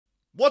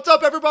What's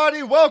up,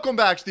 everybody? Welcome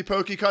back to the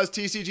PokeCuz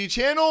TCG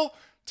channel.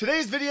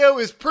 Today's video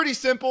is pretty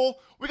simple.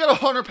 We got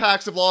 100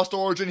 packs of Lost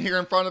Origin here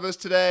in front of us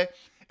today,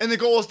 and the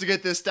goal is to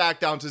get this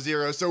stack down to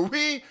 0. So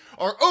we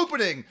are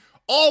opening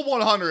all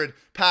 100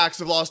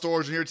 packs of Lost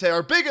Origin here today.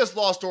 Our biggest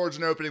Lost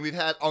Origin opening we've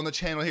had on the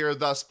channel here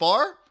thus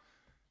far.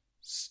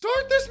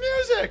 Start this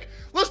music.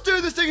 Let's do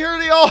this thing here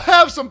today. I'll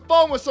have some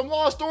fun with some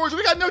Lost Origin.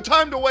 We got no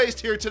time to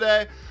waste here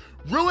today.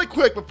 Really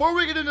quick, before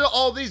we get into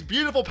all these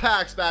beautiful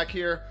packs back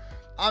here,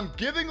 I'm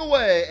giving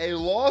away a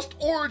Lost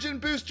Origin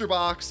booster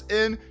box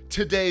in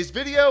today's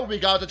video. We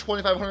got to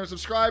 2,500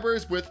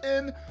 subscribers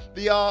within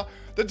the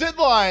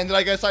deadline that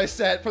I guess I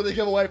set for the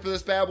giveaway for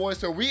this bad boy.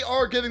 So we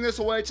are giving this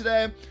away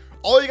today.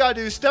 All you gotta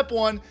do, step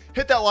 1,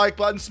 hit that like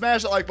button,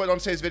 smash that like button on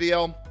today's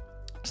video.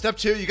 Step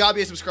 2, you gotta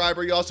be a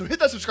subscriber. You also hit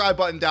that subscribe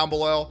button down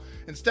below.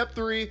 And step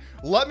 3,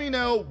 let me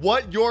know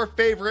what your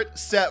favorite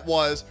set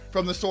was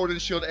from the Sword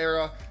and Shield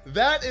era.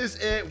 That is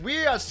it.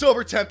 We got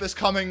Silver Tempest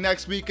coming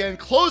next weekend,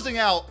 closing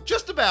out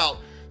just about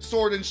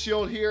Sword and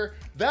Shield here.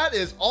 That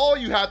is all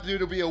you have to do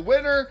to be a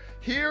winner.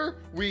 Here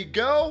we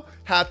go.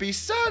 Happy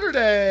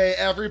Saturday,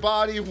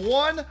 everybody.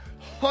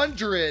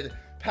 100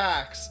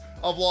 packs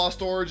of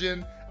Lost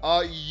Origin.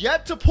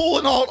 Yet to pull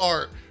an alt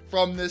art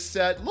from this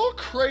set. A little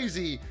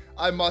crazy,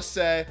 I must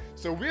say.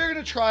 So we're going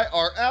to try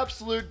our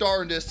absolute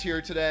darndest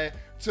here today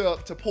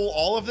to pull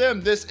all of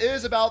them. This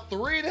is about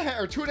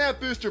 2.5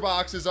 booster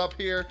boxes up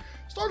here.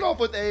 Start off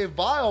with a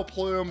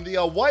Vileplume, the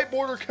white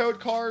border code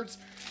cards.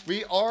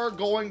 We are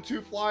going to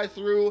fly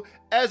through,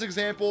 as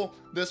example,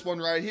 this one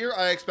right here.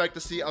 I expect to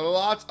see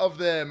lots of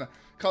them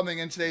coming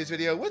in today's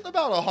video with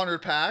about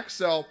 100 packs.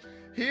 So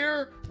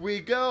here we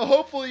go.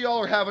 Hopefully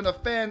y'all are having a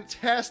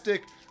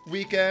fantastic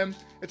weekend.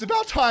 It's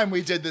about time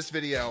we did this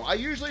video. I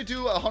usually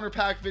do a 100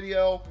 pack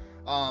video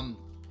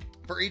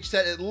for each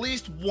set at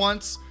least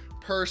once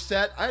per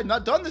set. I had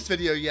not done this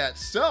video yet,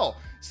 so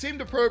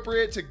seemed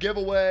appropriate to give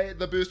away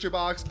the booster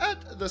box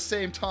at the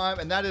same time,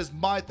 and that is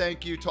my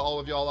thank you to all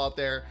of y'all out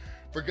there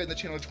for getting the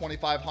channel to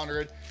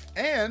 2,500.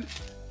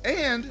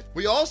 And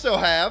we also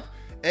have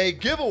a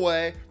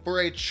giveaway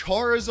for a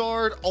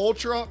Charizard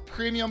Ultra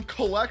Premium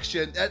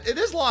Collection. It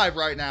is live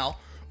right now.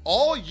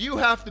 All you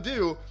have to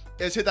do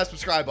is hit that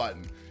subscribe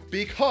button,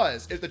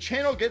 because if the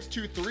channel gets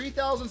to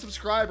 3,000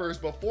 subscribers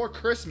before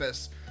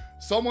Christmas,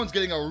 someone's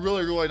getting a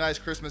really, really nice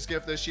Christmas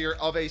gift this year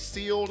of a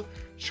sealed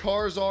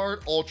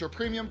Charizard Ultra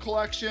Premium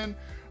Collection.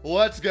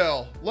 Let's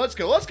go. Let's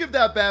go. Let's give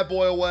that bad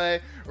boy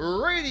away.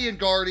 Radiant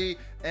Guardy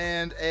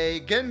and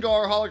a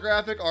Gengar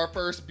holographic, our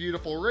first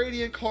beautiful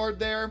Radiant card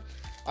there.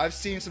 I've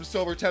seen some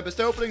Silver Tempest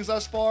openings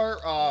thus far.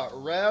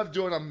 Rev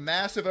doing a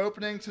massive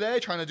opening today,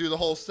 trying to do the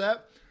whole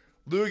set.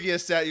 Lugia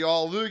set,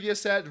 y'all. Lugia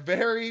set.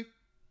 Thank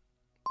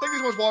you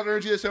so much, Water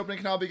Energy. This opening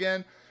can now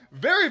begin.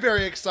 Very,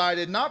 very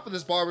excited, not for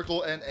this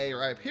Barbicle and a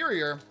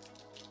Rhyperior,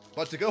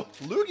 but to go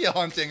Lugia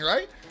hunting,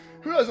 right?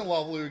 Who doesn't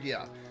love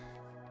Lugia?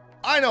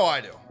 I know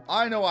I do.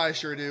 I know I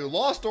sure do.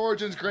 Lost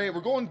Origin's great.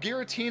 We're going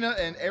Giratina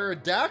and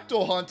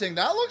Aerodactyl hunting.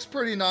 That looks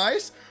pretty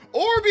nice.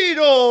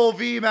 Orbital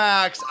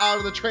VMAX out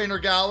of the Trainer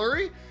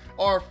Gallery.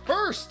 Our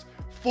first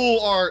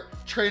full art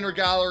Trainer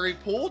Gallery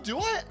pull.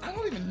 I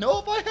don't even know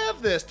if I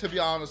have this, to be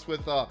honest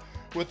with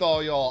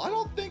all y'all. I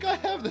don't think I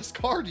have this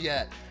card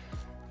yet.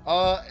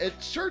 It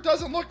sure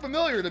doesn't look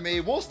familiar to me.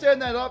 We'll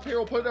stand that up here.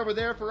 We'll put it over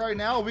there for right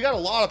now. We got a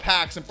lot of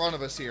packs in front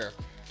of us here.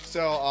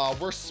 So,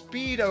 we're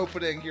speed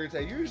opening here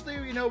today. Usually,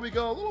 we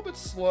go a little bit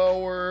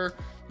slower,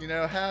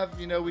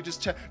 we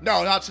just check.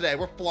 No, not today.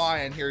 We're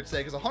flying here today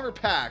because 100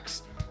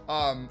 packs,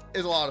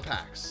 is a lot of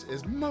packs.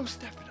 Is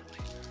most definitely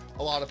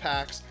a lot of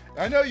packs.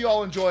 I know you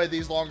all enjoy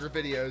these longer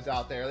videos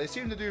out there. They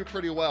seem to do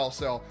pretty well.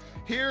 So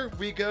here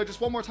we go.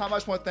 Just one more time, I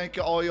just want to thank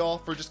all y'all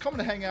for just coming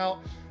to hang out,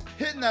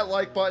 hitting that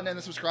like button and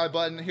the subscribe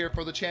button here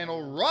for the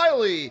channel.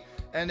 Riley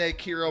and a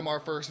Kirom, our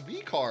first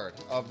V card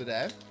of the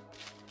day.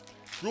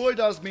 Really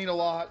does mean a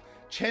lot.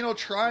 Channel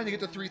trying to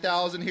get to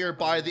 3,000 here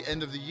by the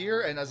end of the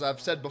year. And as I've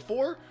said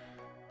before,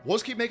 we'll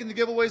just keep making the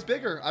giveaways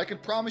bigger. I can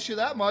promise you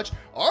that much.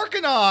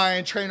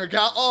 Arcanine Trainer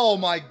Gal. Oh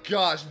my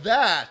gosh,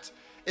 that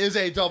is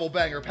a double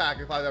banger pack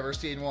if I've ever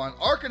seen one.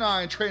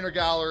 Arcanine Trainer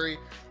Gallery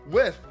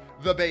with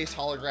the base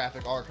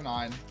holographic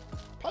Arcanine.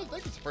 Probably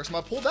think it's the first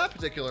time I pulled that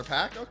particular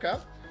pack. Okay.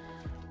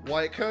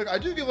 White code. I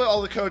do give away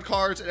all the code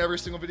cards in every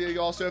single video,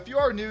 y'all. So if you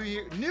are new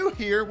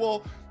here,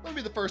 well, let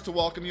me be the first to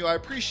welcome you. I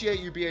appreciate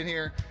you being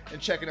here and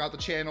checking out the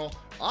channel.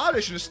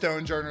 Audition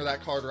Stonejourner,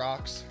 that card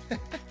rocks.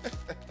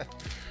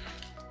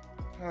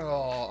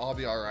 Oh, I'll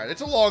be all right.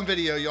 It's a long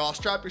video, y'all.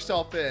 Strap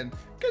yourself in.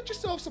 Get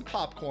yourself some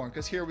popcorn,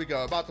 because here we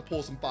go. About to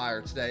pull some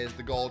fire today is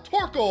the goal.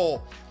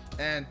 Torkoal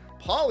and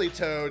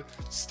Politoed.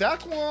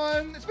 Stack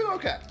 1. It's been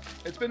okay.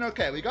 It's been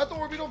okay. We got the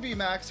Orbital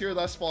VMAX here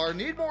thus far.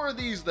 Need more of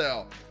these,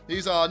 though.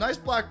 These nice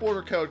black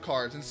border code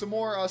cards and some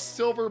more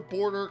silver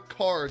border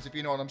cards, if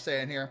you know what I'm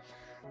saying here.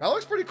 That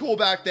looks pretty cool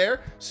back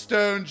there.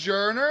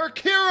 Stonejourner.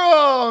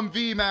 Kirom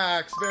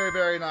VMAX. Very,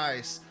 very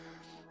nice.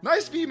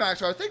 Nice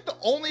VMAX. I think the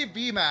only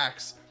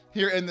VMAX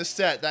here in the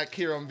set, that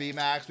Kirom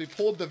VMAX. We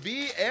pulled the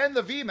V and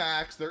the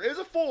VMAX. There is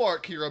a full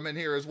art Kirom in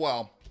here as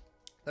well.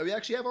 that we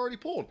actually have already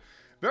pulled.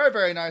 Very,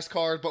 very nice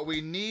card, but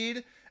we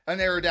need an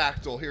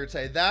Aerodactyl here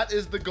today. That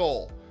is the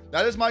goal.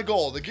 That is my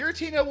goal. The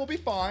Giratina will be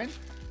fine.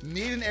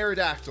 Need an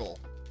Aerodactyl.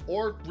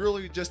 Or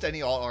really just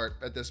any alt art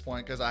at this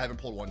point because I haven't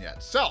pulled one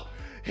yet. So,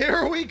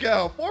 here we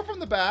go. 4 from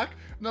the back.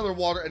 Another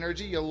Water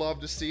Energy. You'll love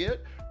to see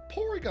it.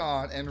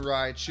 Porygon and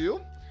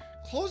Raichu.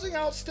 Closing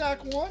out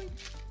stack 1.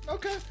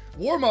 Okay.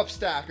 Warm-up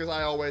stack, as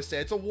I always say.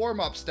 It's a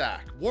warm-up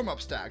stack.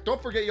 Warm-up stack.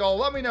 Don't forget, y'all.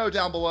 Let me know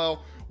down below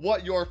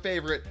what your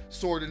favorite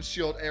Sword and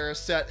Shield era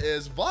set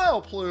is.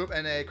 Vileplume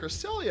and a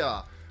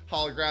Cresselia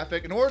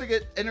holographic. In order to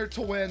get entered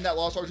to win that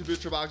Lost Origin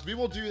booster box, we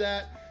will do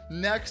that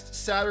next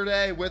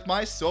Saturday with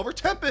my Silver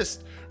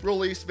Tempest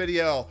release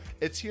video.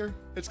 It's here.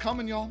 It's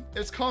coming, y'all.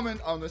 It's coming.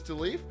 Unlisted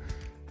Leaf.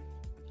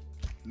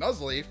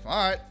 Nuzleaf.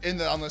 All right. In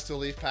the Unlisted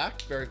Leaf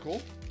pack. Very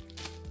cool.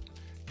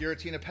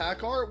 Giratina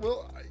pack art.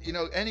 Well, you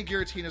know, any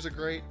Giratinas are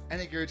great.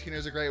 Any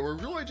Giratinas are great. We're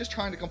really just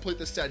trying to complete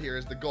the set here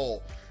is the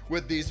goal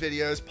with these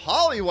videos.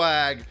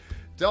 Poliwag.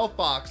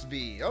 Delphox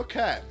V.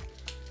 Okay.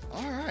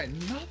 All right.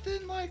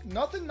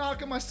 Nothing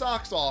knocking my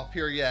socks off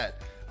here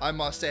yet, I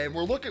must say. And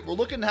we're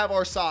looking to have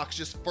our socks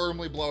just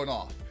firmly blown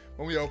off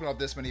when we open up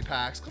this many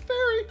packs.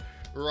 Clefairy,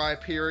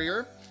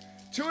 Rhyperior,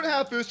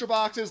 2.5 booster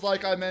boxes,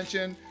 like I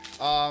mentioned.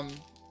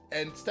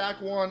 And stack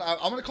 1, I'm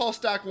going to call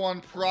stack 1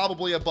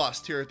 probably a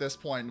bust here at this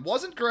point. It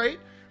wasn't great.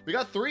 We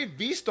got 3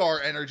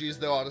 V-Star energies,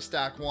 though, out of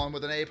stack 1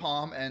 with an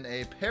Apom and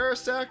a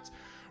Parasect.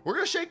 We're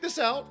going to shake this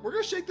out. We're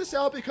going to shake this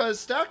out because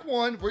stack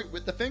 1,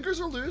 with the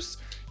fingers are loose.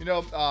 You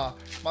know,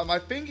 my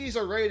fingies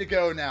are ready to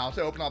go now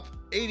to open up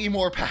 80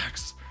 more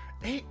packs.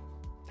 8,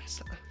 that's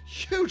a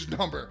huge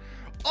number.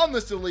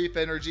 Unlisted Leaf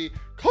Energy,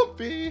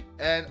 Comfy,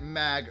 and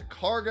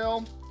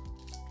Magcargo.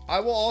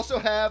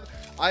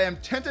 I am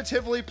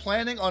tentatively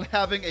planning on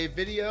having a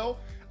video.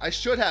 I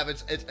should have.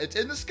 It's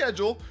in the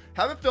schedule.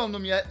 Haven't filmed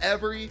them yet.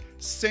 Every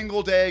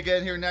single day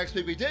again here next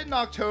week. We did in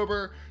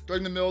October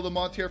during the middle of the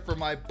month here for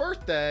my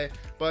birthday,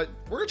 but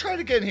we're gonna try it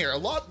again here.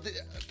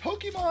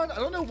 Pokemon, I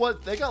don't know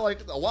what, they got like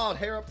a wild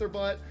hair up their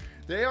butt.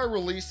 They are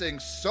releasing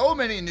so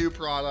many new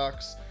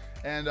products,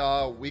 and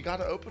we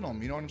gotta open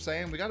them. You know what I'm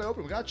saying? We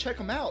gotta check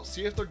them out,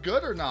 see if they're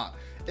good or not,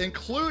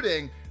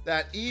 including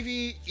that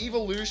Eevee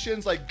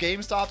Evolutions, like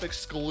GameStop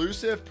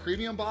exclusive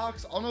premium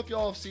box. I don't know if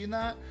y'all have seen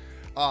that.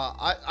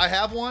 I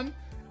have one.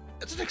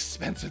 It's an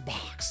expensive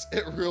box.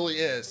 It really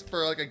is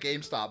for like a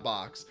GameStop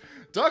box.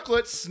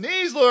 Ducklet,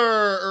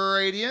 Sneasler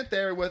Radiant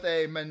there with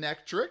a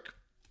Manectric.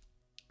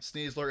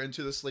 Sneasler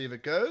into the sleeve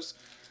it goes.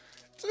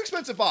 It's an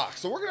expensive box,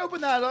 so we're gonna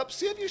open that up,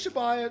 see if you should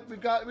buy it. We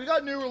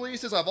got new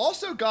releases. We're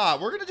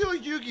gonna do a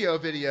Yu-Gi-Oh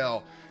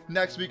video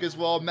next week as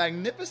well.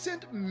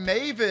 Magnificent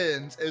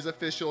Mavens is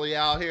officially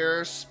out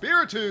here.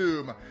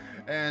 Spiritomb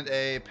and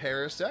a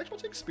Parasect. We'll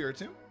take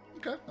Spiritomb.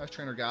 Okay, nice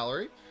trainer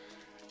gallery.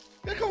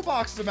 Got a couple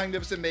boxes of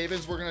Magnificent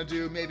Mavens we're gonna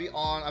do maybe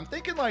on, I'm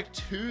thinking like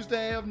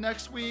Tuesday of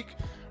next week.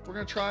 We're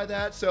gonna try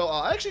that. So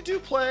I actually do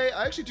play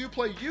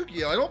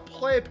Yu-Gi-Oh. I don't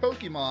play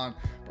Pokemon,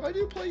 but I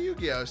do play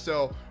Yu-Gi-Oh.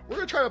 So we're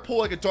gonna try to pull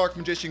like a Dark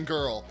Magician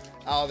Girl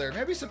out of there.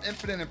 Maybe some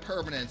Infinite and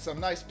Permanent, some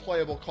nice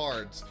playable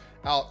cards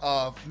out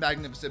of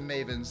Magnificent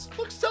Mavens.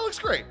 That looks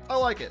great. I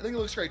like it. I think it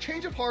looks great.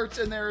 Change of Hearts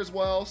in there as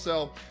well.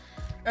 So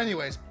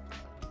anyways,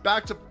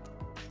 back to,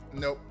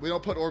 nope, we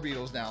don't put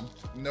Orbeetles down.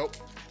 Nope.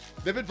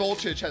 Vivid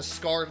Voltage has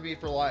scarred me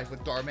for life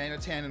with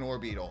Darmanitan and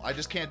Orbeetle. I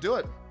just can't do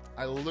it.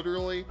 I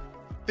literally,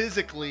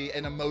 physically,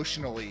 and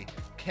emotionally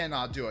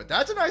cannot do it.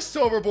 That's a nice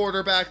silver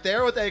border back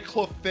there with a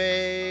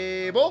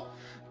Clefable.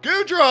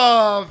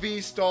 Goodra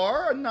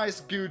V-Star. A nice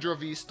Goodra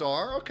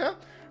V-Star. Okay.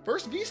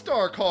 First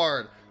V-Star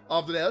card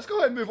of the day. Let's go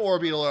ahead and move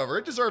Orbeetle over.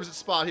 It deserves its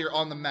spot here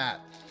on the mat.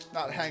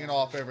 Not hanging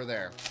off over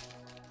there.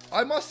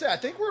 I must say, I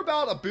think we're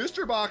about a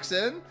booster box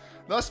in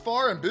thus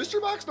far, and booster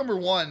box number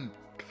 1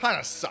 kind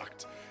of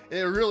sucked.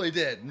 It really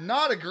did.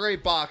 Not a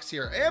great box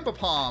here.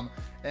 Ambipom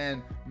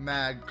and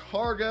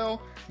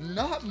Magcargo.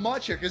 Not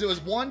much here because it was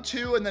 1,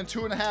 2, and then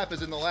 2.5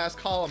 is in the last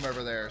column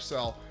over there.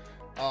 So,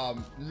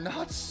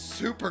 not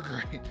super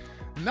great.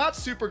 Not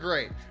super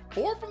great.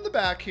 4 from the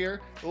back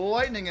here.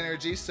 Lightning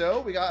Energy.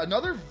 So, we got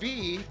another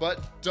V,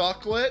 but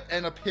Ducklet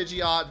and a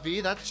Pidgeot V.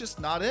 That's just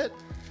not it.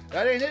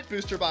 That ain't it,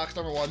 booster box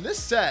number 1. This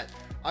set,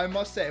 I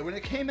must say, when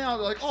it came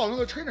out, like, oh,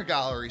 another trainer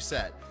gallery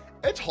set.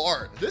 It's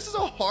hard. This is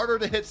a harder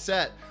to hit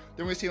set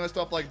than we've seen with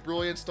stuff like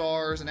Brilliant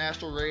Stars and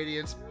Astral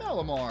Radiance,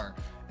 Malamar,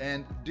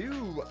 and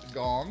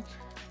Dewgong.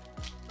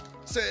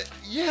 So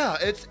yeah,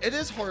 it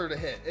is harder to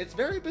hit. It's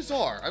very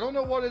bizarre. I don't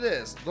know what it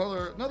is.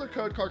 Another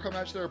code card coming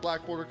at you there, a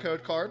black border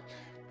code card.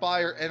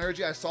 Fire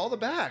Energy. I saw the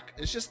back.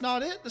 It's just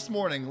not it this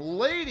morning.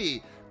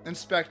 Lady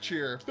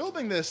Inspector,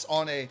 filming this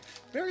on a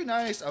very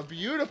nice, a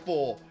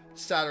beautiful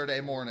Saturday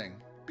morning.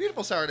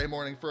 Beautiful Saturday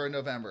morning for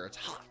November. It's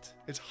hot.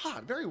 It's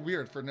hot. Very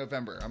weird for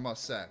November, I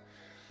must say.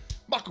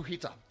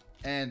 Makuhita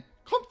and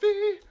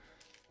Comfy.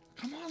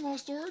 Come on,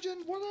 Lost Origin.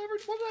 What did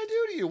I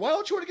do to you? Why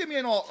don't you want to give me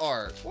an alt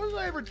art? What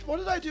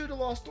did I do to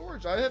Lost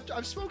Origin?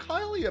 I've spoke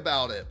highly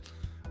about it.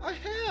 I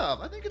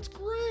have. I think it's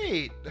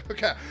great.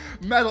 Okay.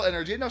 Metal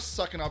Energy. Enough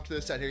sucking up to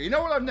this set here. You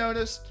know what I've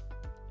noticed?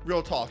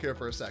 Real talk here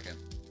for a second.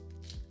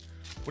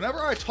 Whenever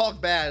I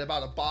talk bad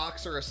about a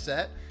box or a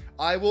set,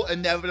 I will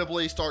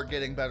inevitably start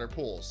getting better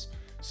pulls.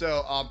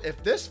 So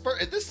if this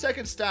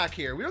second stack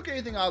here, we don't get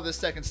anything out of this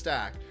second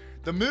stack,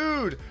 the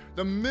mood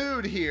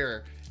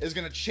here is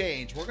gonna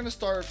change. We're gonna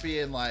start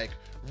being like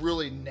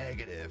really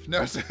negative.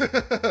 No,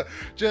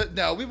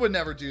 no, we would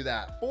never do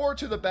that. 4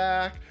 to the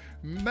back,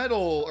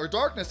 metal or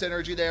darkness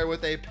energy there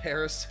with a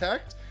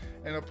Parasect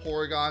and a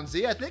Porygon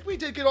Z. I think we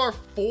did get our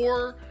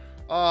four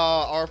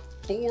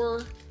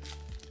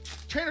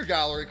trainer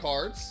gallery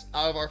cards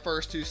out of our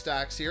first 2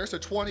 stacks here. So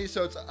 20,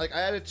 so it's like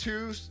I added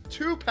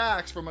two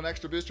packs from an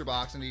extra booster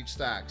box in each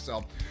stack.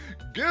 So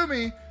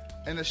Goomy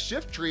and a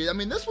Shift Tree. I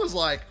mean, this was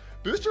like,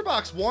 booster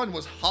box 1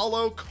 was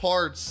holo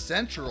card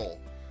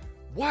central.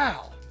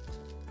 Wow.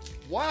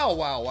 Wow,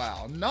 wow,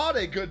 wow. Not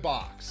a good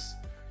box.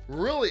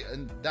 Really,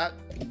 and that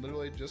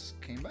literally just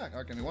came back.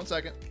 Okay, give me 1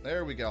 second.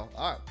 There we go.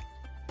 All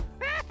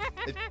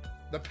right.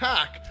 The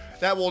pack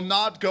that will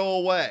not go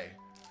away.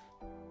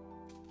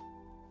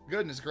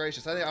 Goodness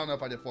gracious. I don't know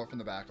if I did 4 from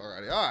the back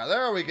already. All right,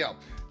 there we go.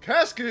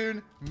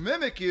 Cascoon,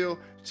 Mimikyu,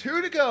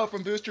 2 to go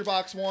from booster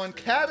box 1.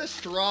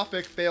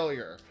 Catastrophic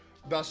failure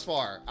thus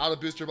far out of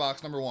booster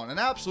box number 1. An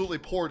absolutely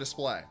poor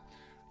display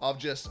of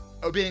just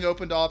being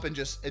opened up and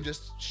just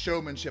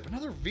showmanship.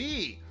 Another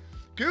V.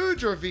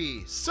 Goodra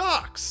V.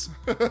 Sucks.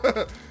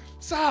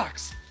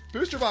 Sucks.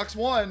 Booster box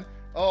 1.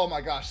 Oh my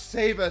gosh.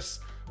 Save us.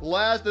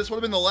 This would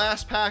have been the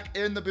last pack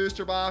in the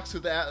booster box. So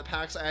the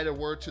packs I added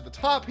were to the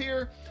top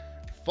here.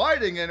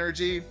 Fighting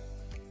Energy.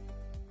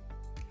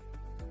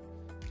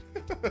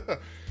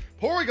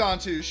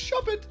 Porygon 2,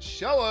 Shuppet,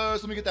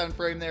 Shellos. Let me get that in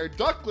frame there.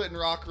 Ducklet and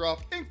Rockruff,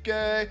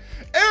 Inkay.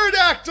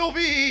 Aerodactyl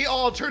V,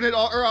 alternate,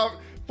 or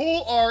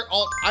full art.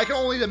 I can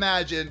only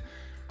imagine.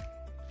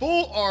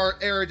 Full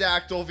art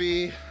Aerodactyl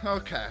V.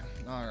 Okay,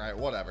 all right,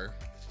 whatever.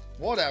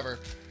 Whatever.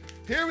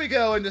 Here we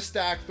go into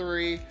stack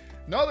 3.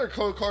 Another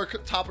code card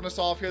topping us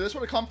off here. This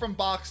would have come from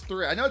box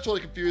 3. I know it's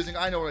really confusing.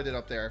 I know what I did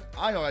up there.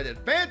 I know what I did.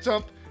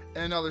 Phantom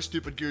and another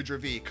stupid Goodra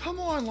V. Come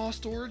on,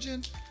 Lost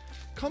Origin.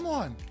 Come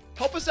on.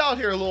 Help us out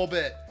here a little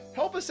bit.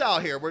 Help us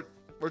out here.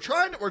 We're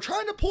trying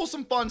to pull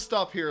some fun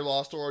stuff here,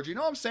 Lost Origin. You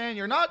know what I'm saying?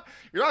 You're not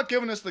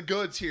giving us the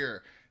goods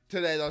here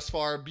today thus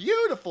far.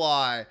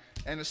 Beautifly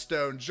and a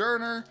Stone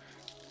Journer.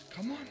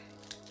 Come on.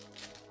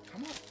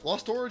 Come on.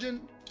 Lost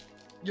Origin,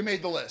 you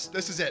made the list.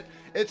 This is it.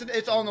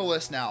 It's on the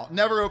list now.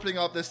 Never opening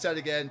up this set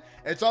again.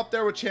 It's up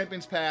there with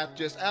Champion's Path.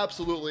 Just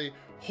absolutely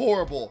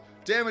horrible.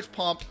 Damage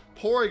Pump,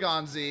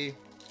 Porygon Z,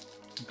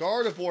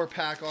 Gardevoir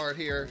pack art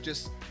here.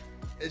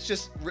 It's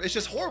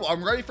just horrible.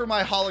 I'm ready for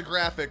my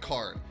holographic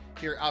card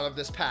here out of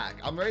this pack.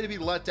 I'm ready to be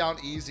let down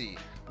easy,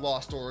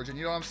 Lost Origin.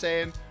 You know what I'm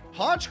saying?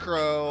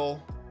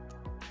 Honchkrow.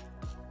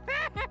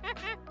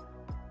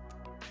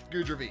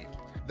 Goodra V.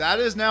 That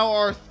is now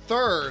our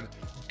 3rd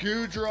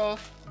Goodra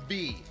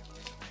V.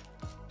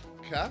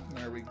 Okay,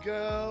 there we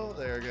go.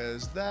 There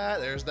goes that.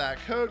 There's that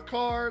code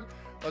card.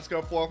 Let's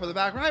go 4 for the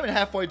back. We're not even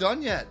halfway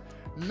done yet.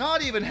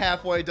 Not even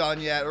halfway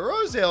done yet.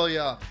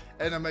 Roselia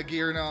and a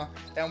Magearna,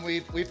 and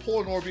we've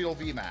pulled an Orbeetle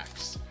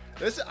VMAX.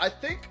 This, I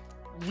think,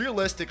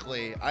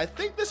 realistically, I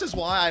think this is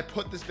why I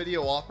put this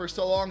video off for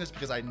so long, is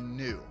because I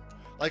knew.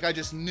 Like, I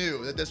just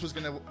knew that this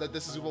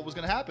is what was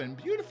gonna happen.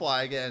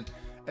 Beautifly again,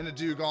 and a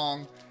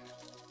Dugong.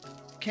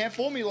 Can't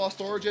fool me,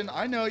 Lost Origin.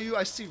 I know you.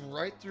 I see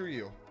right through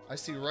you. I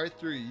see right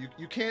through you.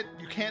 You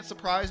can't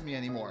surprise me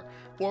anymore.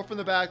 4 from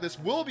the back. This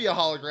will be a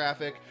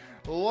holographic.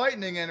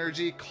 Lightning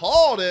Energy.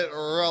 Called it.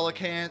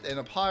 Relicanth and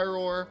a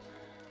Pyroar.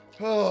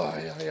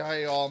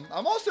 Oh,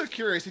 I'm also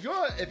curious if you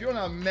want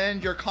to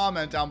amend your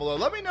comment down below.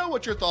 Let me know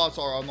what your thoughts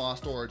are on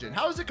Lost Origin.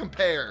 How does it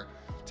compare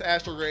to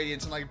Astral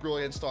Radiance and like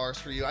Brilliant Stars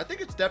for you? I think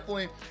it's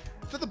definitely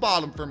at the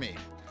bottom for me.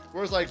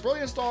 Whereas like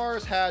Brilliant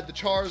Stars had the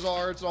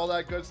Charizards and all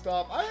that good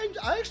stuff. I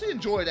actually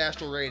enjoyed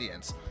Astral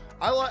Radiance.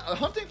 I like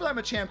hunting for that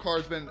Machamp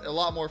card has been a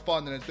lot more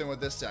fun than it's been with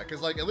this set,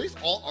 because like at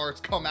least alt arts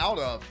come out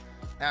of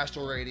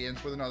Astral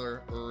Radiance with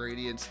another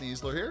Radiant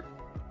Sneasler here.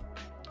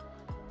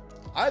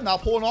 I am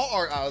not pulling alt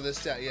art out of this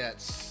set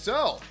yet,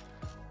 so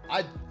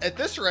at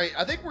this rate,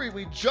 I think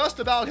we just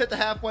about hit the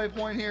halfway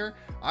point here.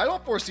 I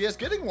don't foresee us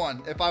getting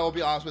one, if I will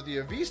be honest with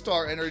you.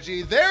 V-Star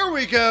Energy, there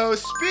we go.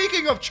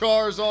 Speaking of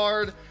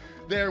Charizard,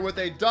 there with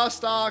a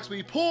Dustox,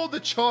 we pulled the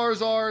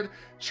Charizard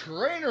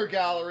Trainer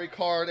Gallery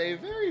card, a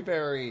very,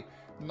 very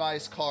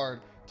nice card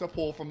to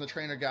pull from the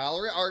Trainer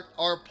Gallery.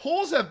 Our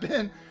pulls have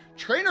been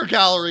Trainer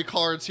Gallery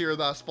cards here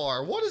thus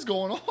far. What is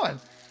going on?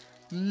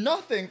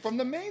 Nothing from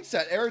the main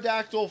set.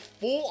 Aerodactyl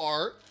full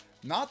art,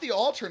 not the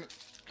alternate.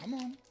 Come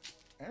on,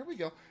 there we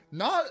go.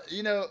 Not,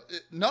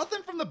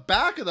 nothing from the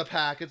back of the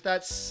pack. It's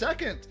that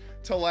second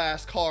to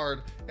last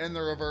card in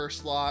the reverse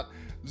slot.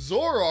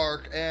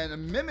 Zoroark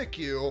and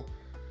Mimikyu.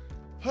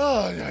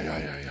 I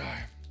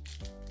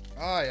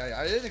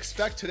didn't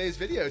expect today's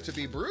video to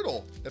be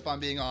brutal, if I'm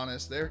being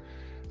honest. There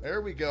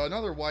we go.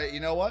 Another white.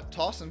 You know what?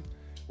 Tossing.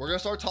 We're going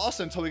to start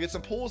tossing until we get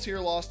some pulls here,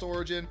 Lost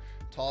Origin.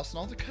 Tossing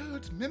all the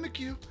codes.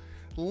 Mimikyu.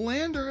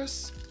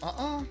 Landorus.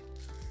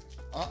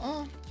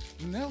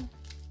 No.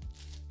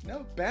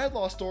 No, bad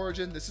Lost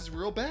Origin. This is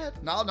real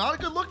bad. Not a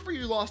good look for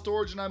you, Lost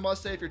Origin, I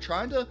must say. If you're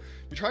trying to,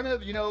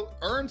 you know,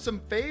 earn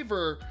some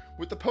favor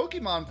with the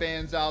Pokemon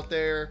fans out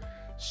there,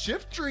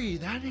 Shiftry,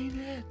 that ain't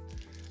it.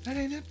 That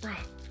ain't it, bro.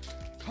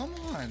 Come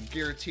on,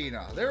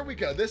 Giratina. There we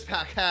go. This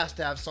pack has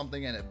to have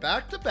something in it.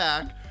 Back to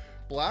back,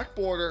 black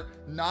border,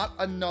 not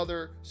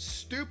another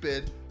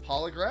stupid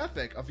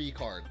holographic, a V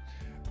card.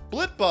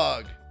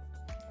 Blipbug,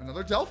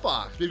 another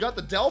Delphox. We've got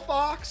the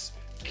Delphox,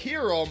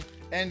 Kyurem,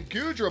 and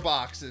Gudra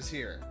boxes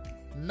here.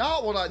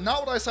 Not what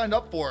I signed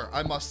up for,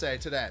 I must say,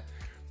 today.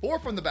 4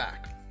 from the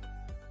back.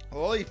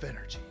 Leaf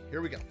Energy.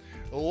 Here we go.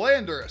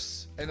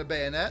 Landorus and a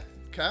Bayonet.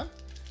 Okay.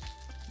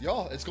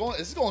 Y'all, this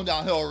is going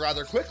downhill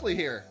rather quickly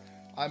here,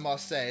 I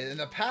must say. And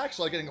the packs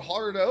are like getting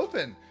harder to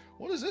open.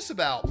 What is this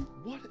about?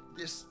 What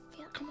is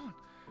for? Come on.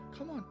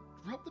 Come on.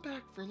 Rub the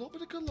back for a little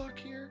bit of good luck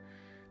here.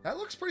 That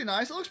looks pretty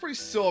nice. It looks pretty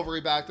silvery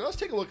back there. Let's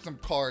take a look at some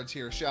cards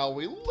here, shall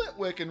we?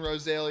 Litwick and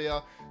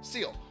Roselia.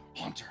 Seal.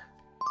 Haunter.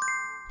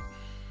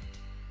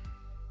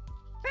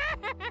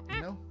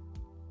 No.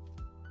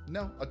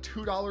 No. A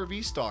 $2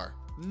 V-Star.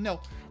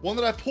 No. One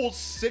that I pulled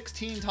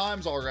 16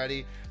 times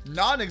already.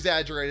 Not an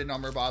exaggerated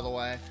number, by the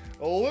way.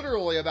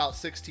 Literally about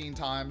 16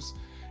 times.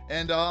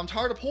 And I'm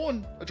tired of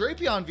pulling a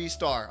Drapion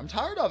V-Star. I'm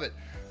tired of it.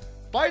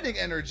 Fighting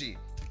Energy.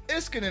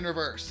 Iskin in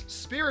reverse.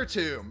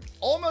 Spiritomb.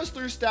 Almost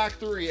through stack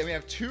 3. And we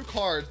have 2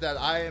 cards that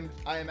I am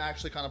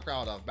actually kind of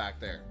proud of back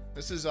there.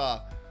 This is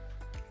ay,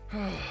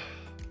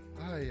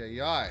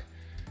 ay, ay.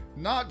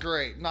 Not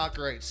great, not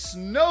great.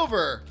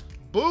 Snover,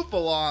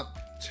 Bouffalant,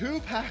 2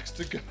 packs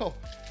to go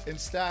in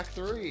stack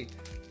 3.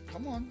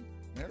 Come on,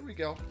 there we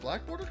go.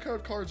 Black border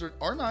code cards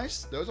are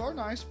nice. Those are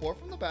nice. 4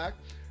 from the back.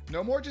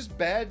 No more just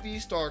bad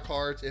V-Star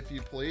cards, if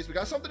you please. We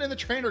got something in the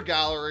trainer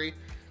gallery.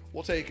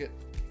 We'll take it.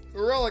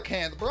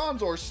 Relicanth,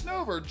 Bronzor,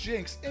 Snover,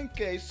 Jinx,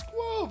 Inkay,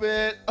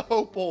 Squovit,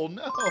 Opal,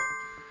 no.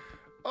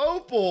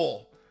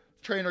 Opal.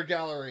 Trainer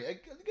gallery. Again,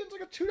 it's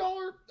like a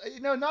 $2, you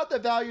know, not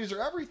that values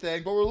are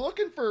everything, but we're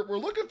looking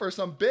for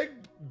some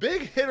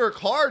big hitter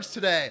cards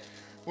today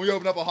when we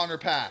open up 100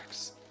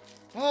 packs.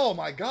 Oh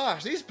my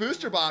gosh, these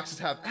booster boxes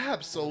have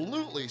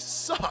absolutely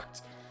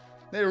sucked.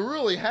 They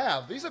really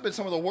have. These have been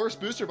some of the worst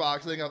booster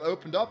boxes I think I've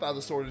opened up out of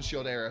the Sword and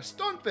Shield era.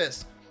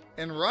 Stunfisk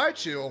and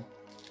Raichu.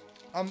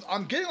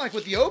 I'm getting like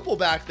with the Opal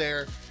back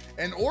there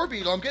and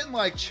Orbeetle, I'm getting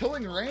like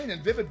Chilling Reign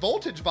and Vivid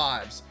Voltage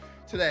vibes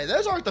today.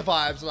 Those aren't the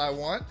vibes that I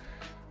want.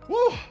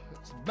 Woo!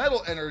 It's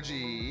Metal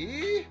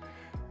Energy.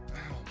 Oh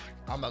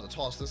my, I'm about to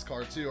toss this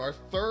card too. Our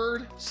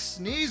 3rd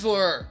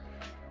Sneasler.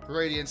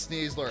 Radiant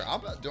Sneasler.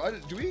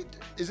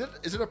 Is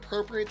it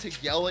appropriate to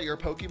yell at your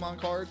Pokemon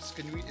cards?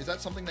 Is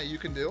that something that you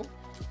can do?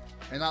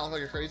 And not look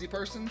like a crazy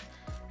person?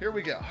 Here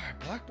we go. All right,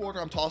 black border,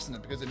 I'm tossing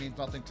it because it means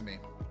nothing to me.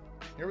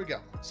 Here we go.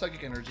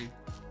 Psychic Energy.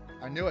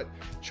 I knew it.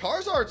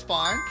 Charizard's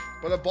fine,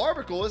 but a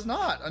Barbicle is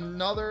not.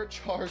 Another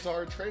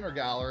Charizard trainer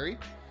gallery.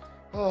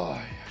 Oh,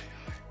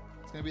 yeah.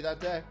 It's gonna be that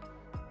day.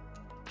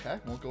 Okay,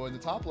 won't go in the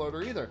top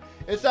loader either.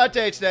 It's that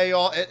day today,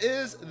 y'all. It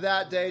is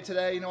that day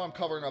today. You know, I'm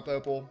covering up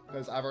Opal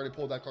because I've already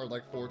pulled that card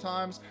like 4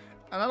 times,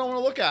 and I don't want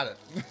to look at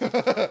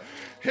it.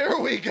 Here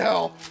we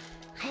go.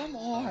 Come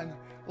on,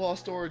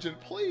 Lost Origin,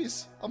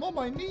 please. I'm on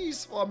my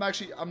knees. Well,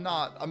 I'm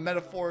not. I'm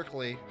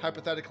metaphorically,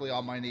 hypothetically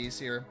on my knees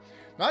here.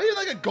 Not even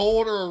like a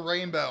gold or a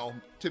rainbow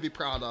to be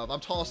proud of. I'm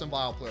tossing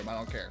Vileplume. I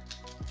don't care.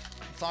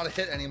 It's not a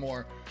hit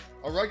anymore.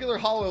 A regular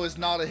holo is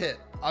not a hit.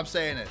 I'm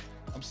saying it.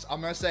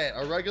 I'm going to say it.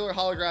 A regular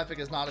holographic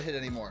is not a hit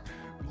anymore.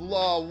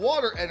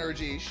 Water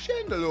Energy,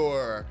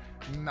 Chandelure,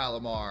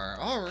 Malamar.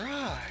 All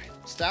right.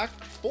 Stack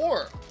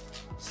 4.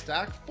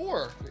 Stack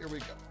 4. Here we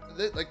go.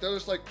 They're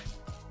just like...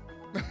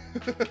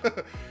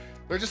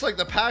 they're just like,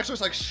 the packs are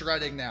just like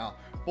shredding now.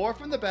 4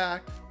 from the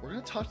back. We're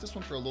going to touch this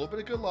one for a little bit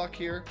of good luck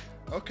here.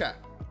 Okay.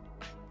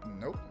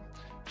 Nope.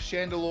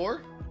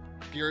 Chandelure,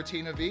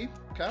 Giratina V.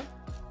 Okay.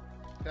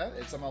 Okay.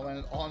 It somehow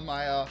landed on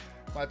my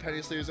my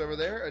penny sleeves over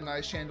there. A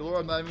nice Chandelure.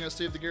 I'm not even going to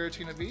sleeve the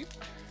Giratina V.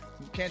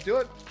 Can't do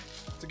it.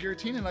 It's a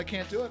Giratina and I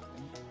can't do it.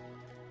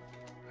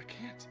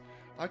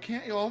 I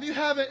can't. You know, if you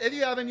haven't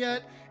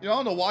yet, you know, I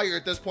don't know why you're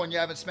at this point. You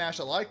haven't smashed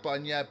the like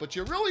button yet, but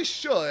you really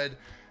should.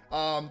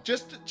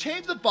 Just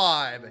change the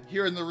vibe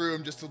here in the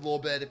room just a little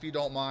bit, if you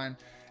don't mind.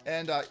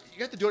 And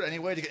you have to do it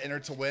anyway to get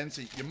entered to win,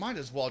 so you might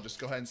as well just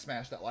go ahead and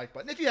smash that like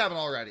button if you haven't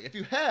already. If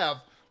you have,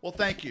 well,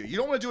 thank you. You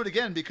don't want to do it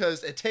again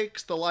because it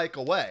takes the like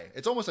away.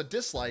 It's almost a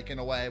dislike in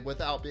a way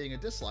without being a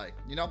dislike,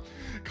 you know?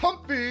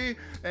 Comfy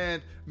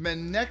and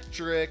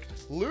Manectric,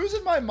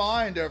 losing my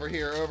mind over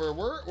here.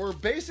 We're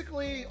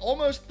basically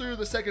almost through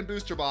the second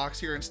booster box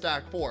here in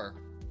stack 4,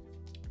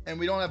 and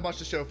we don't have much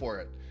to show for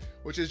it,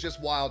 which is just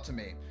wild to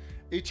me.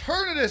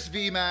 Eternatus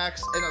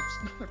VMAX and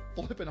a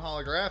flippin'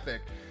 holographic.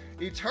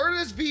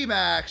 Eternatus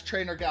VMAX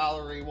Trainer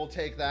Gallery, we'll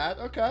take that.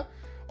 Okay.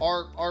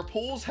 Our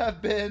pulls have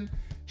been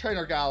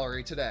Trainer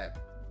Gallery today,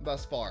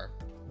 thus far.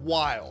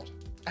 Wild.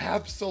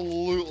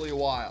 Absolutely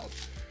wild.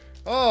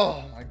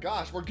 Oh my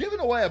gosh. We're giving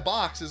away a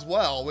box as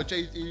well, which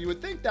you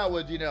would think that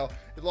would, you know,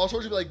 Lost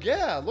Origin would be like,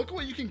 yeah, look at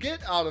what you can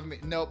get out of me.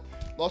 Nope.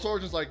 Lost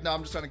Origin's like, no,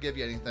 I'm just trying to give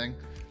you anything.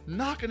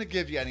 not gonna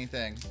give you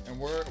anything. And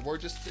we're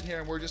just sitting here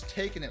and we're just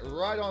taking it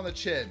right on the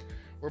chin.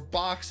 We're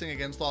boxing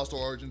against Lost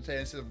Origin today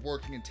instead of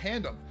working in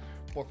tandem.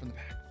 Pull from the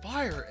back.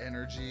 Fire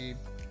energy.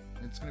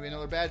 It's gonna be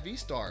another bad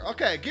V-Star.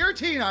 Okay,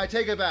 Giratina, I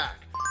take it back.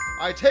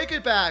 I take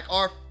it back.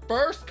 Our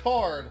first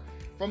card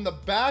from the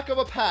back of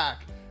a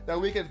pack that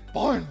we can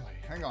finally,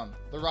 hang on,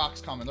 the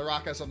Rock's coming. The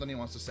Rock has something he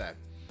wants to say.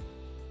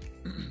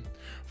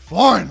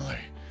 Finally,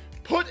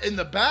 put in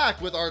the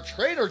back with our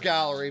trainer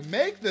gallery.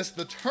 Make this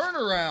the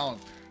turnaround,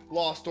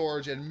 Lost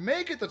Origin.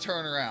 Make it the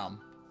turnaround.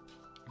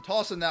 I'm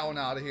tossing that one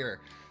out of here.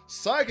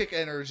 Psychic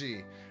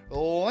Energy,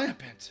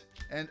 Lampent,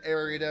 and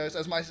Ariados.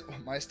 As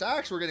my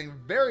stacks were getting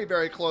very,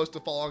 very close to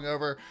falling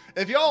over.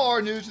 If y'all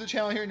are new to the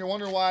channel here and you're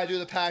wondering why I do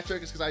the pack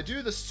trick, it's because I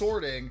do the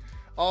sorting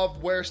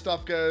of where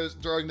stuff goes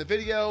during the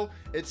video.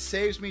 It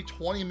saves me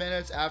 20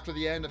 minutes after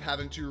the end of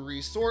having to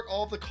resort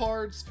all of the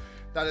cards.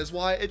 That is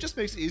why it just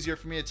makes it easier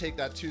for me to take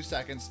that 2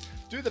 seconds,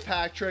 do the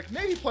pack trick,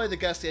 maybe play the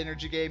guess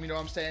energy game, you know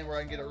what I'm saying, where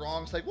I can get it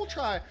wrong. It's like, we'll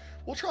try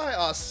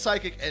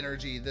Psychic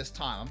Energy this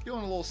time. I'm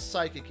feeling a little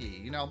psychic-y,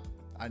 you know?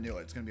 I knew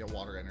it. It's going to be a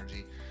water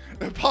energy.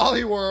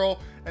 Poliwhirl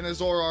and a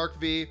Zoroark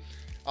V.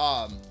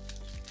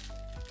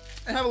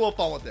 And have a little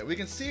fun with it. We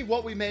can see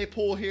what we may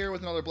pull here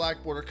with another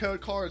Black Border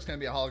Code card. It's going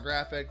to be a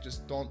holographic.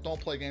 Just don't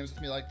play games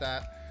with me like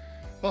that.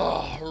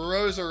 Oh,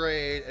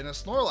 Roserade and a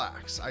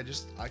Snorlax. I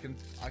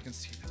can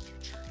see the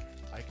future.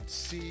 I can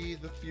see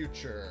the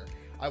future.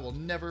 I will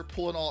never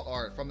pull an alt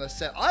art from this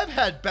set. I've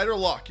had better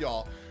luck,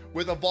 y'all,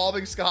 with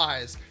Evolving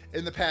Skies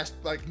in the past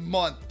like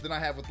month than I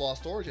have with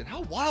Lost Origin.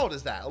 How wild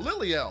is that?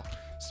 Lilio,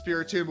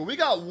 Spiritomb, but we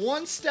got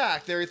one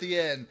stack there at the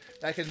end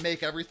that can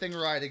make everything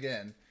right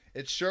again.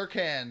 It sure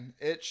can.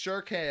 It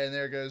sure can.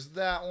 There goes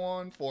that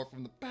one. 4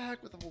 from the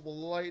back with a little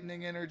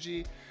lightning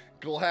energy.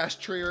 Glass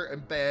Trigger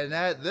and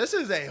Bayonet. This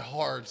is a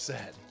hard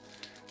set.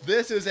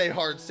 This is a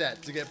hard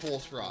set to get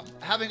pulls from.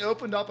 Having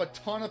opened up a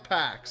ton of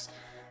packs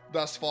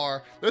thus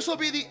far, this will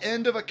be the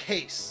end of a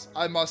case,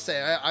 I must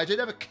say. I did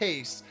have a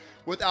case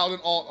without an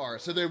alt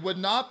art. So there would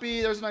not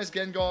be, there's a nice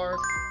Gengar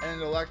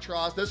and an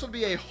Electros. This would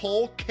be a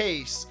whole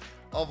case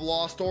of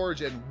Lost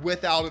Origin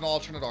without an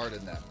alternate art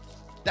in them.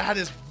 That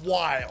is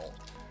wild.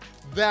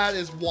 That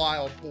is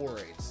wild pull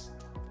rates.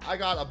 I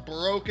got a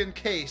broken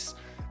case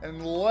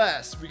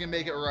unless we can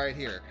make it right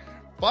here.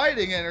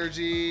 Fighting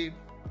Energy.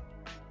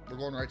 We're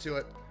going right to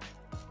it.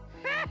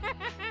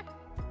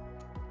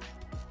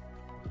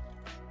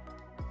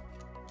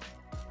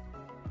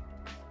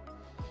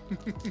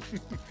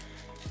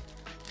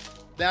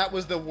 That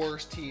was the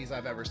worst tease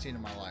I've ever seen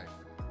in my life.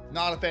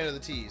 Not a fan of the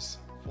tease.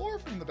 4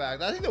 from the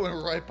back. I think that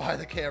went right by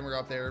the camera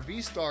up there.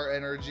 V-Star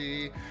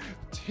Energy.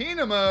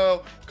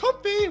 Tinamo.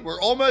 Comfy.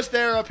 We're almost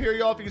there up here,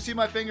 y'all. If you can see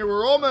my finger,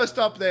 we're almost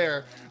up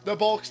there. The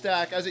bulk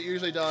stack, as it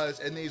usually does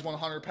in these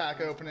 100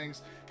 pack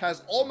openings,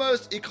 has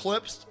almost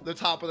eclipsed the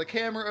top of the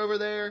camera over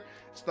there.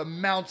 It's the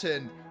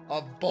mountain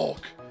of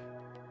bulk.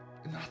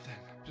 Nothing.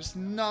 Just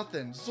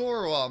nothing.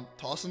 Zoro,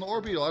 tossing the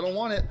Orbeetle. I don't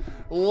want it.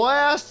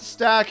 Last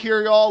stack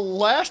here, y'all.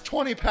 Last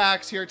 20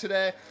 packs here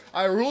today.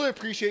 I really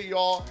appreciate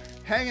y'all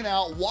hanging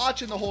out,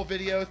 watching the whole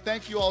video.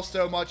 Thank you all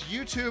so much.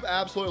 YouTube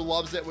absolutely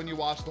loves it when you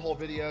watch the whole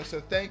video.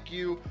 So thank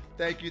you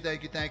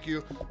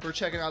for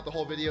checking out the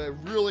whole video. It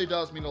really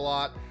does mean a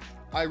lot.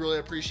 I really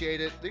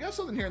appreciate it. They got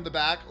something here in the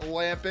back.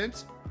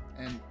 Lampent.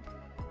 And,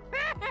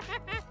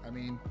 I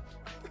mean,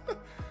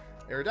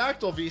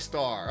 Aerodactyl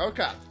V-Star.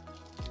 Okay.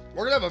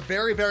 We're going to have a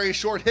very, very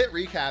short hit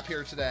recap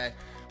here today,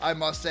 I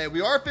must say.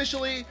 We are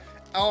officially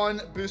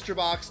on booster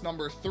box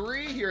number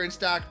 3 here in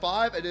stack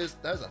 5. That is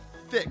a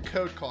thick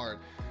code card.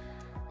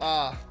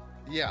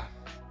 Yeah.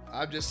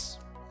 I'm just,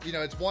 you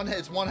know, it's one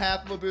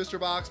half of a booster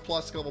box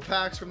plus a couple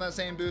packs from that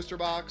same booster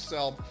box.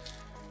 So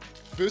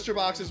booster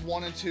boxes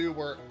 1 and 2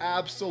 were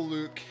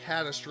absolute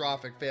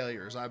catastrophic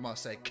failures, I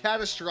must say.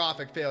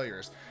 Catastrophic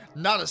failures.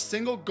 Not a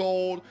single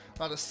gold,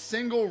 not a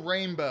single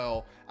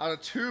rainbow out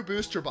of 2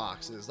 booster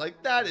boxes.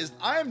 Like, that is,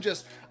 I'm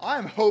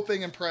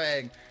hoping and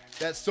praying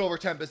that Silver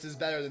Tempest is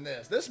better than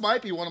this. This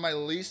might be one of my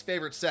least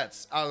favorite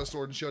sets out of the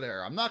Sword and Shield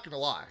era. I'm not gonna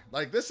lie.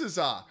 Like, this just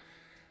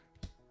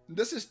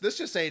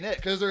ain't it,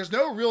 because there's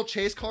no real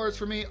chase cards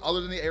for me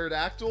other than the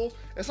Aerodactyl.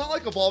 It's not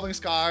like Evolving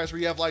Skies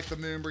where you have like the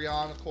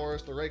Moonbryon, of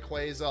course, the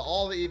Rayquaza,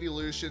 all the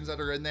evolutions that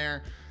are in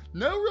there.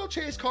 No real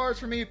chase cards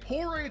for me.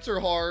 Pull rates are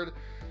hard.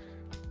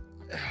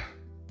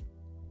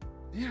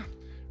 Yeah,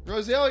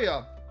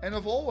 Roselia and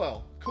a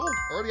Volwell. Cool.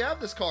 Already have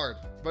this card,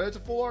 but it's a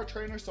full art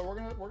trainer, so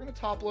we're gonna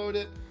top load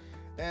it.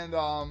 And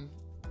I'm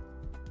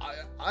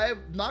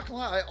not gonna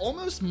lie, I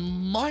almost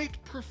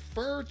might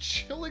prefer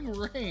Chilling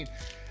Reign.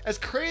 As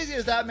crazy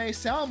as that may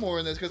sound more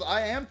in this, because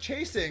I am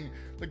chasing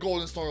the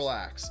Golden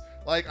Snorlax.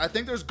 Like, I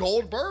think there's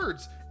gold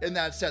birds in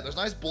that set. There's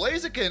nice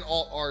Blaziken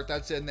alt art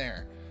that's in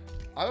there.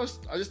 I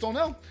just don't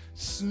know.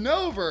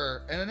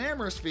 Snover and an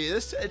Amorous V.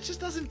 It just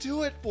doesn't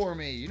do it for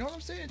me. You know what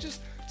I'm saying? It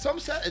just, some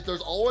set,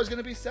 there's always going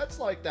to be sets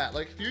like that.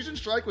 Like, Fusion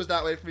Strike was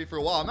that way for me for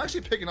a while. I'm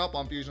actually picking up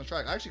on Fusion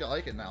Strike. I actually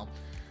like it now.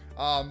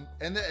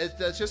 And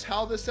that's just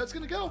how this set's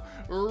going to go.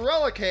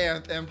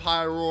 Relicanth and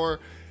Pyroar.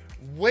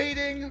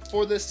 waiting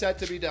for this set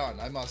to be done,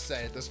 I must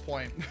say at this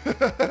point.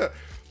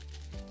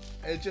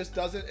 It just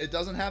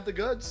doesn't have the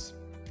goods.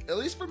 At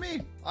least for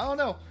me. I don't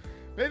know.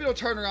 Maybe it'll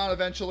turn around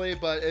eventually,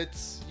 but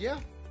it's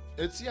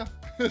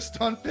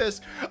Stun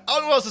Piss. I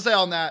don't know what else to say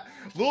on that.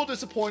 A little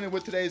disappointed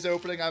with today's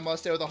opening, I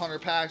must say, with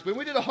 100 packs. When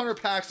we did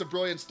 100 packs of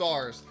Brilliant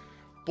Stars,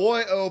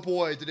 boy, oh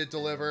boy, did it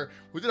deliver.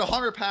 We did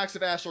 100 packs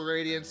of Astral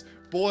Radiance.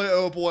 Boy,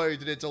 oh boy,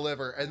 did it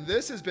deliver. And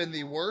this has been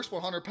the worst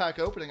 100 pack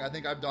opening I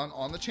think I've done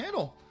on the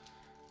channel.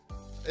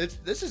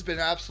 This has been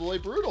absolutely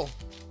brutal.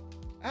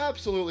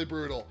 Absolutely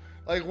brutal.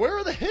 Like, where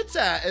are the hits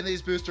at in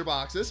these booster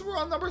boxes? We're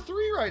on number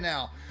 3 right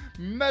now.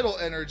 Metal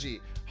Energy,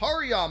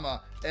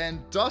 Hariyama, and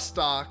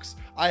Dustox.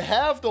 I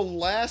have the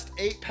last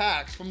 8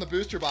 packs from the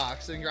booster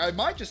box, and I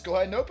might just go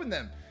ahead and open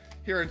them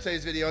here in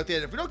today's video at the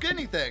end. If we don't get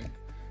anything,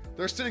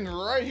 they're sitting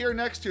right here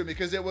next to me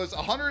because it was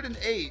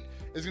 108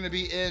 is going to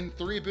be in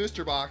 3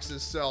 booster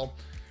boxes. So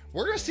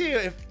we're going to see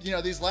if, you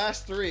know, these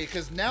last 3,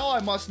 because now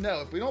I must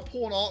know if we don't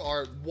pull an alt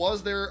art,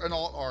 was there an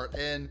alt art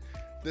in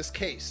this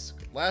case?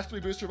 Last 3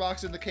 booster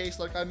boxes in the case,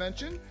 like I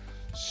mentioned.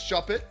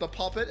 Shuppet, the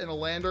Puppet, and a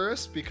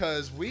Landorus,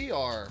 because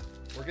we're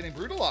getting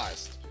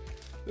brutalized.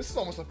 This is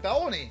almost a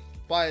felony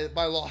by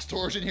Lost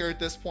Origin here at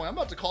this point. I'm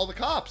about to call the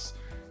cops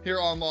here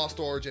on Lost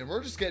Origin.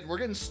 We're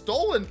getting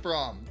stolen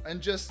from, and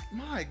just,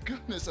 my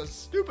goodness, a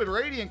stupid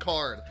Radiant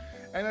card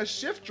and a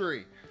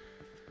Shiftry.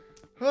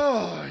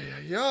 Oh,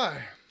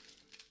 yeah.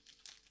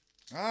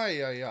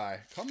 Ay.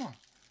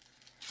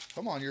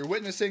 Come on, you're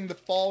witnessing the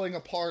falling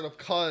apart of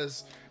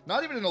Cuz.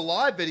 Not even in a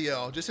live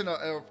video, just in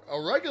a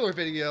regular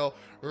video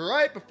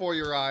right before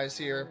your eyes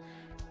here.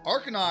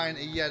 Arcanine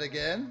yet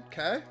again.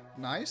 Okay,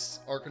 nice.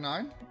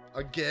 Arcanine.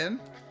 Again.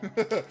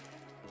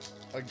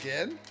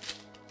 Again.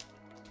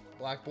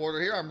 Black border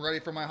here. I'm ready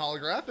for my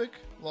holographic.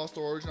 Lost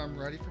Origin, I'm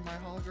ready for my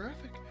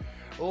holographic.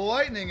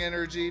 Lightning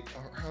Energy.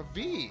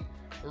 V.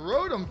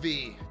 Rotom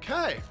V.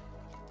 Okay.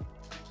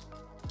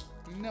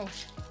 No.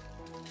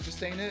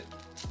 Just ain't it.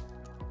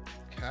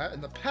 Okay,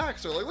 and the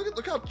packs are like,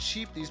 look how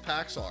cheap these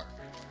packs are.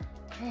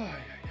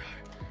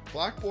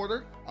 Black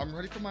border. I'm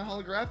ready for my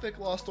holographic.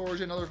 Lost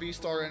Origin, another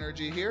V-Star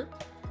Energy here.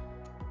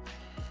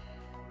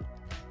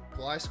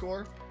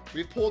 Gliscor.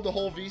 We've pulled the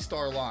whole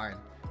V-Star line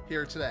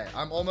here today.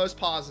 I'm almost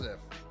positive.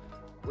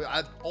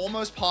 I'm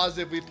almost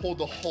positive we pulled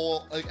the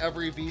whole, like,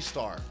 every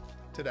V-Star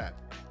today.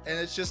 And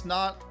it's just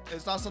not,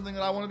 it's not something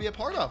that I want to be a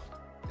part of.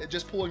 It's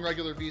just pulling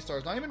regular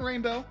V-Stars. Not even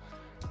Rainbow.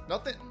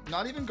 Nothing,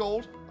 not even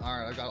gold. All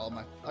right, I got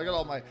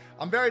all my,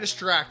 I'm very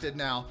distracted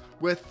now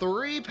with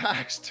 3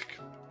 packs to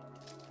go.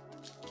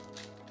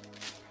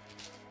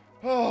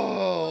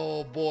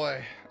 Oh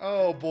boy,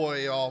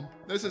 y'all.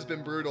 This has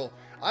been brutal.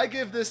 I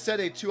give this set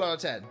a 2 out of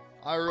 10.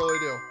 I really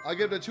do. I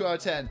give it a 2 out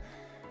of 10.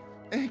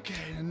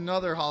 Okay,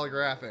 another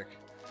holographic.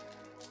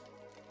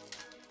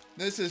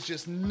 This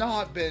has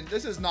not been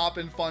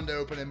fun to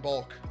open in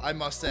bulk, I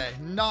must say.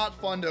 Not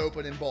fun to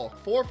open in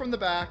bulk. 4 from the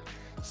back,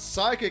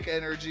 Psychic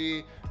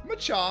Energy,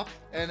 Machop,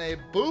 and a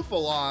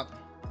Bouffalant.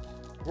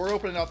 We're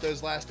opening up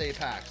those last 8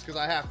 packs because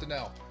I have to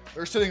know.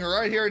 They're sitting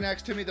right here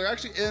next to me. They're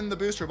actually in the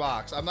booster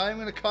box. I'm not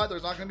even going to cut.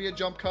 There's not going to be a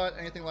jump cut,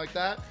 anything like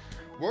that.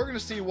 We're going to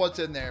see what's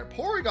in there.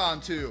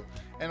 Porygon 2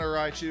 and a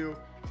Raichu.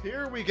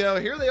 Here we go.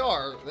 Here they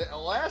are. The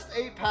last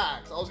 8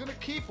 packs. I was going to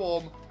keep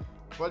them,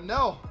 but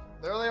no.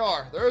 There they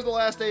are. There's the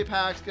last 8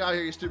 packs. Get out of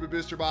here, you stupid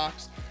booster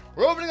box.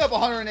 We're opening up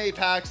 108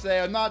 packs today.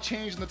 I'm not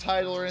changing the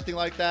title or anything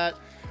like that.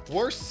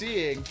 We're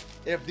seeing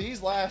if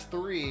these last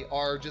 3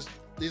 are just,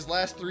 these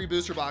last 3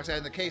 booster boxes I had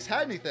in the case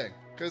had anything.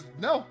 Because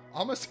no,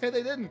 I'm going to say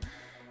they didn't.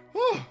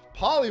 Whew,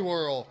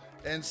 Poliwhirl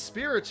and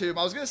Spiritomb.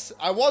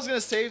 I was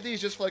gonna save these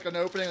just for like an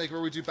opening, like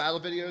where we do battle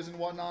videos and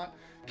whatnot.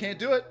 Can't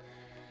do it.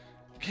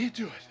 Can't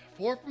do it.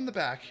 4 from the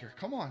back here.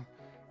 Come on.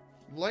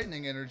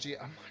 Lightning Energy.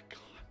 Oh my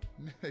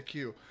god.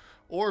 Mimikyu.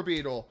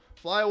 Orbeetle.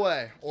 Fly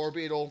away.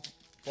 Orbeetle.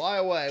 Fly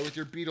away with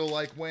your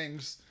beetle-like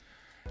wings.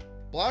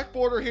 Black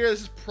border here.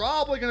 This is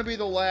probably gonna be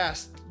the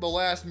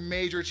last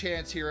major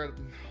chance here.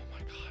 Oh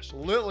my gosh.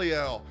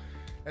 Litleo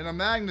and a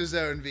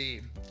Magnezone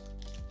V.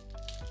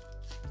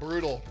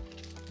 Brutal.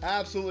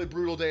 Absolutely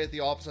brutal day at the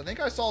office. I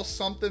think I saw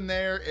something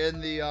there in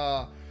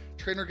the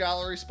trainer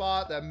gallery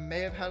spot that may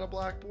have had a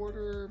black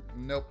border.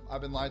 Nope,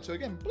 I've been lied to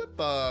again.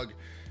 Blipbug.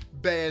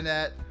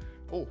 Bayonet.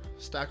 Oh,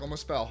 stack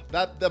almost fell.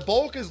 The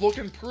bulk is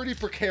looking pretty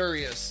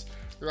precarious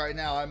right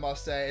now, I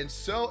must say. And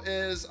so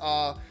is,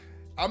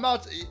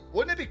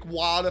 wouldn't it be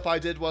wild if I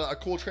did what a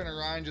cool trainer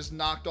Ryan just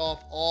knocked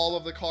off all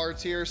of the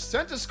cards here?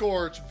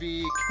 Centiskorch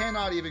V,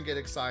 cannot even get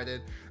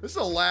excited. This is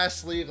the last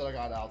sleeve that I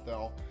got out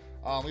though.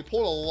 We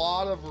pulled a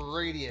lot of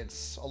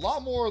Radiance, a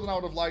lot more than I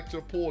would have liked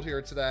to have pulled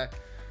here today,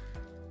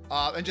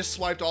 and just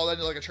swiped all that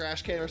into like a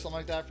trash can or something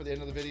like that for the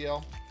end of the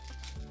video.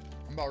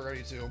 I'm about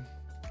ready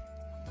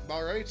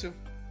to.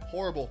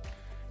 Horrible.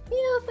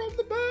 4 from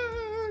the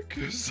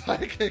back.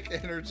 Psychic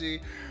Energy,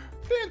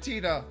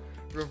 Fantina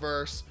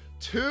Reverse.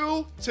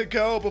 2 to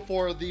go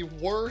before the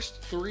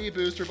worst 3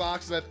 booster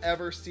boxes I've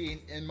ever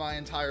seen in my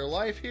entire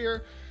life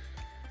here.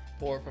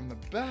 Pour from the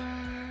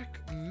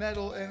back,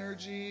 Metal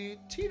Energy,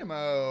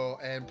 Tynamo,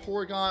 and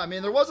Porygon. I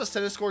mean, there was a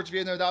Centiskorch V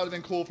in there. That would have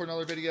been cool for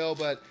another video,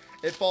 but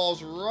it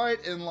falls right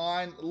in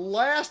line.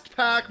 Last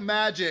pack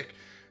magic.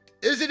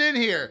 Is it in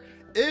here?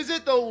 Is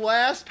it the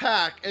last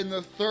pack in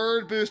the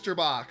third booster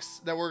box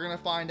that we're going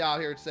to find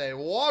out here today?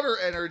 Water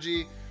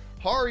Energy,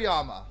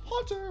 Hariyama,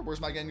 Haunter, where's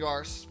my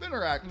Gengar?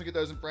 Spinnerack, let me get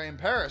those in frame.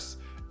 Paris,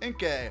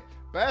 Inkay,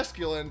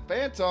 Basculin,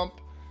 Phantom,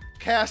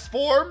 Cast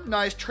Form,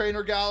 nice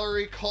Trainer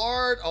Gallery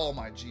card. Oh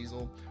my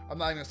jeezel. I'm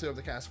not even gonna sit up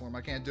the Cast Form,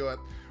 I can't do it.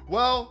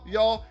 Well,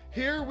 y'all,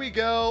 here we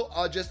go.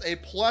 Just a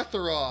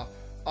plethora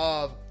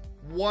of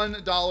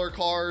 $1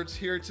 cards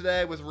here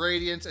today with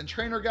Radiance and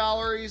Trainer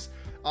Galleries.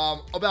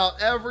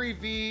 About every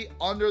V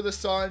under the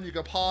sun you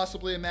could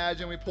possibly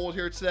imagine we pulled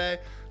here today.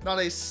 Not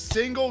a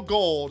single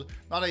gold,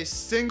 not a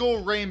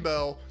single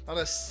rainbow, not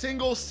a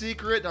single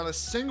secret, not a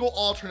single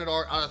alternate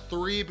art out of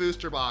 3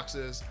 booster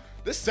boxes.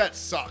 This set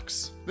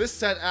sucks. This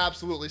set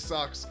absolutely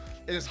sucks.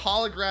 It is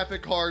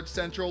holographic card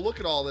central. Look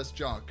at all this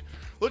junk.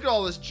 Look at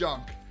all this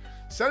junk.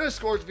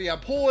 Centiskorch V, I'm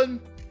pulling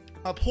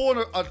a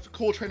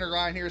cool trainer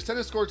line here.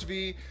 Centiskorch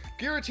V,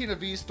 Giratina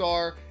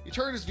V-Star,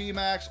 Eternatus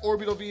V-Max,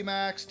 Orbital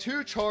V-Max, 2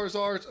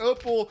 Charizards,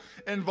 Opal,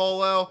 and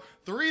Volo.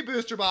 3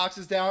 booster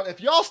boxes down.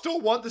 If y'all still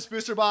want this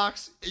booster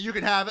box, you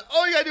can have it.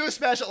 All you gotta do is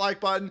smash that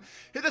like button,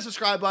 hit the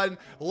subscribe button.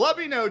 Let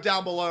me know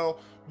down below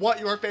what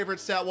your favorite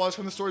set was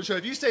from the Sword and Shield.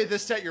 If you say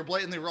this set, you're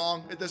blatantly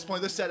wrong at this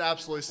point. This set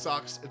absolutely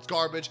sucks. It's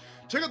garbage.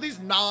 Check out these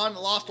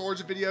non-Lost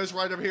Origin videos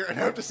right over here, and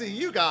I hope to see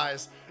you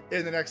guys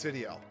in the next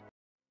video.